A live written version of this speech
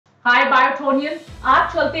हाय बायोट्रोनियन,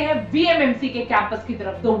 आज चलते हैं वीएमएमसी के कैंपस की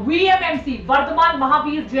तरफ। The VMMC Varthaman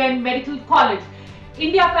Mahavir Jain medical college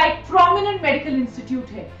India का एक प्रोमिनेंट मेडिकल इंस्टीट्यूट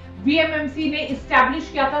है। वीएमएमसी ने इस्टेब्लिश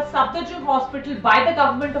किया था Safdarjung hospital by the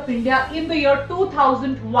government of India in the year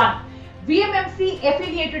 2001। VMMC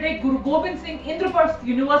affiliated है गुरु गोविंद सिंह इंद्रप्रस्थ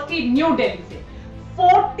यूनिवर्सिटी न्यू दिल्ली से।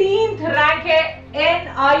 14th रैंक है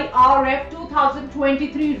NIRF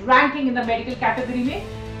 2023 ranking in the medical category में।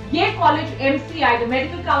 ये college MCI the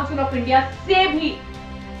medical council of India से भी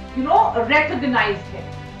रिकॉग्नाइज्ड है।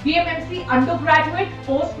 VMMC under graduate,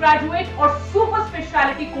 post graduate और super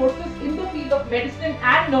speciality courses in the field of medicine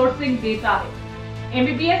and nursing देता है।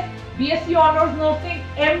 MBBS, BSc honours nursing,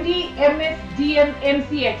 MD, MS, DM,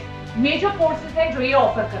 MCH major courses हैं जो ये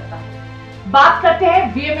offer करता है। बात करते हैं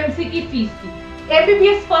VMMC की फीस की।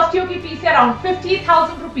 MBBS फर्स्ट ईयर की फीस है अराउंड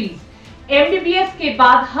 50,000 रुपीज। MBBS के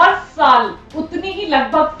बाद हर साल उतनी ही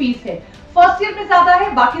लगभग फीस है। फर्स्ट ईयर में ज्यादा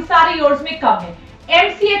है, बाकी सारे ईयर्स में कम है।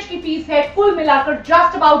 MCH की फीस है कुल मिलाकर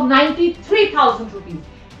जस्ट अबाउट 93,000 रुपीज।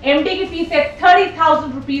 MD की फीस है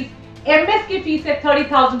 30,000 रुपीज, MS की फीस है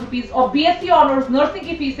 30,000 रुपीज और BSc ऑनर्स नर्सिंग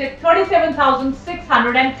की फीस है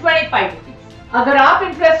 37,625 रुपीज। अगर आप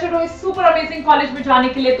इंटरेस्टेड हो इस सुपर अमेजिंग कॉलेज में जाने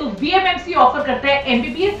के लिए तो VMMC ऑफर करता है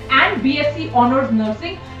MBBS and BSc honours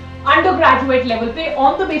nursing under graduate level पे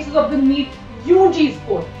on the basis of the NEET UG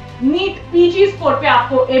score. NEET PG score पे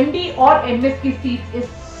आपको MD और MS की सीट्स इस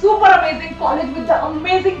super amazing college with the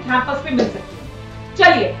amazing campus पे मिल सकती है।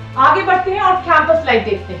 चलिए आगे बढ़ते हैं और कैंपस लाइफ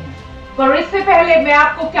देखते हैं, पर इससे पहले मैं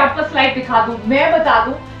आपको कैंपस लाइफ दिखा दूं। मैं बता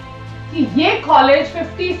दूं कि ये कॉलेज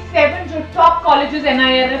 57 जो टॉप कॉलेजेस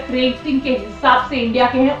NIRF रेटिंग के हिसाब से इंडिया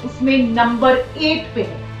के हैं उसमें नंबर 8 पे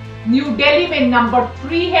है। न्यू दिल्ली में नंबर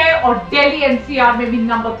 3 है और दिल्ली NCR में भी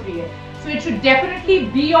नंबर 3 है। So it should definitely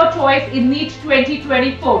be your choice in NEET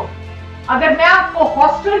 2024। अगर मैं आपको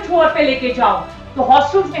हॉस्टल टूर पे लेके जाऊं तो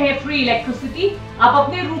हॉस्टल्स में है फ्री इलेक्ट्रिसिटी। आप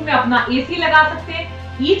अपने रूम में अपना AC लगा सकते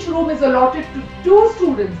हैं। Each room is allotted to 2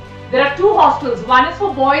 students. There are 2 hostels, one is for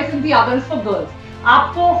boys and the other is for girls.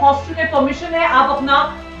 आपको हॉस्टल में परमिशन है, आप अपना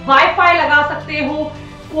वाईफाई लगा सकते हो।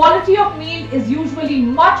 Quality of meal is usually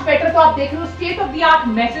much better. तो आप देख रहे हो state of the art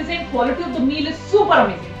message and quality of the meal is super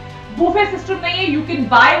amazing. Buffet system नहीं है, you can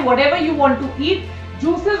buy whatever you want to eat.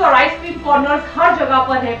 Juices और ice cream corners हर जगह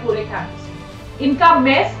पर है पूरे कैंपस में। इनका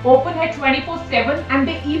मेस ओपन है 24/7 and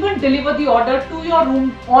they even deliver the order to your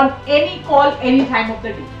room on any call any time of the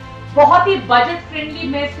day. बहुत ही budget friendly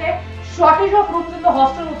mess है। Shortage of rooms in the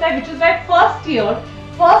hostel होता है, which is why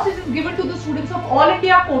first it is given to the students of all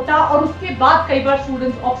India quota और उसके बाद कई बार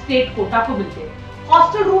students of state quota को मिलते हैं।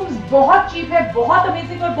 हॉस्टल रूम्स बहुत चीप है, बहुत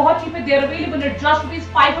अमेजिंग और बहुत चीप है। They are available at just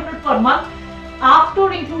 ₹500 per month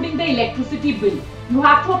after including the electricity bill. You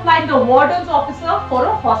have to apply the wardens officer for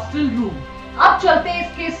a hostel room. अब चलते हैं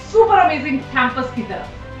इसके सुपर अमेजिंग कैंपस की तरफ।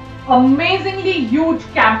 Amazingly huge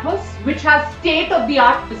campus which has state of the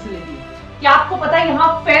art facility. क्या आपको पता है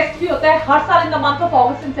यहाँ फेस्ट भी होता है हर साल in the month of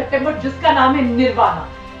August and सितंबर, जिसका नाम है निर्वाणा।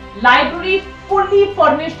 लाइब्रेरी फुल्ली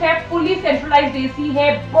फर्निश्ड है, फुल्ली सेंट्रलाइज्ड AC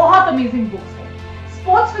है, बहुत अमेजिंग बुक्स है।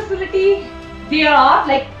 Sports facility there are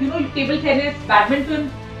like table tennis, badminton,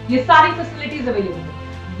 ये सारी फैसिलिटीज अवेलेबल है।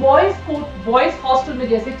 बॉयज कोर्ट, बॉयज हॉस्टल में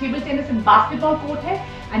जैसे table tennis and basketball court है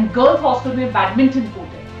एंड गर्ल्स हॉस्टल में बैडमिंटन कोर्ट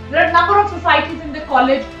है। There are number of societies in the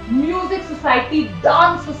college, music society,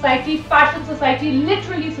 dance society, fashion society,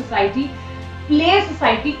 literary society, play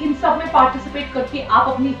society, इन सब में participate करके आप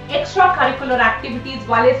अपनी एक्स्ट्रा करिकुलर एक्टिविटीज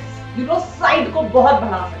वाले side को बहुत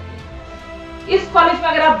बढ़ा सकते हैं। इस कॉलेज में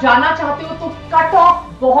अगर आप जाना चाहते हो तो कट ऑफ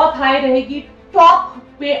बहुत हाई रहेगी। टॉप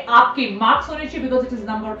पे आपके मार्क्स होने चाहिए because it is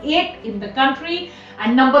number 8 in the country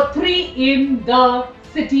and number 3 in the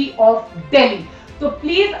city of Delhi. तो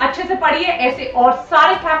प्लीज अच्छे से पढ़िए, ऐसे और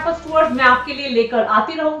सारे कैंपस टूर्स मैं आपके लिए लेकर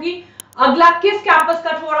आती रहूंगी। अगला किस कैंपस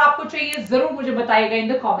का टूर आपको चाहिए जरूर मुझे बताइएगा in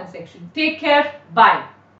the comment section. Take care, bye.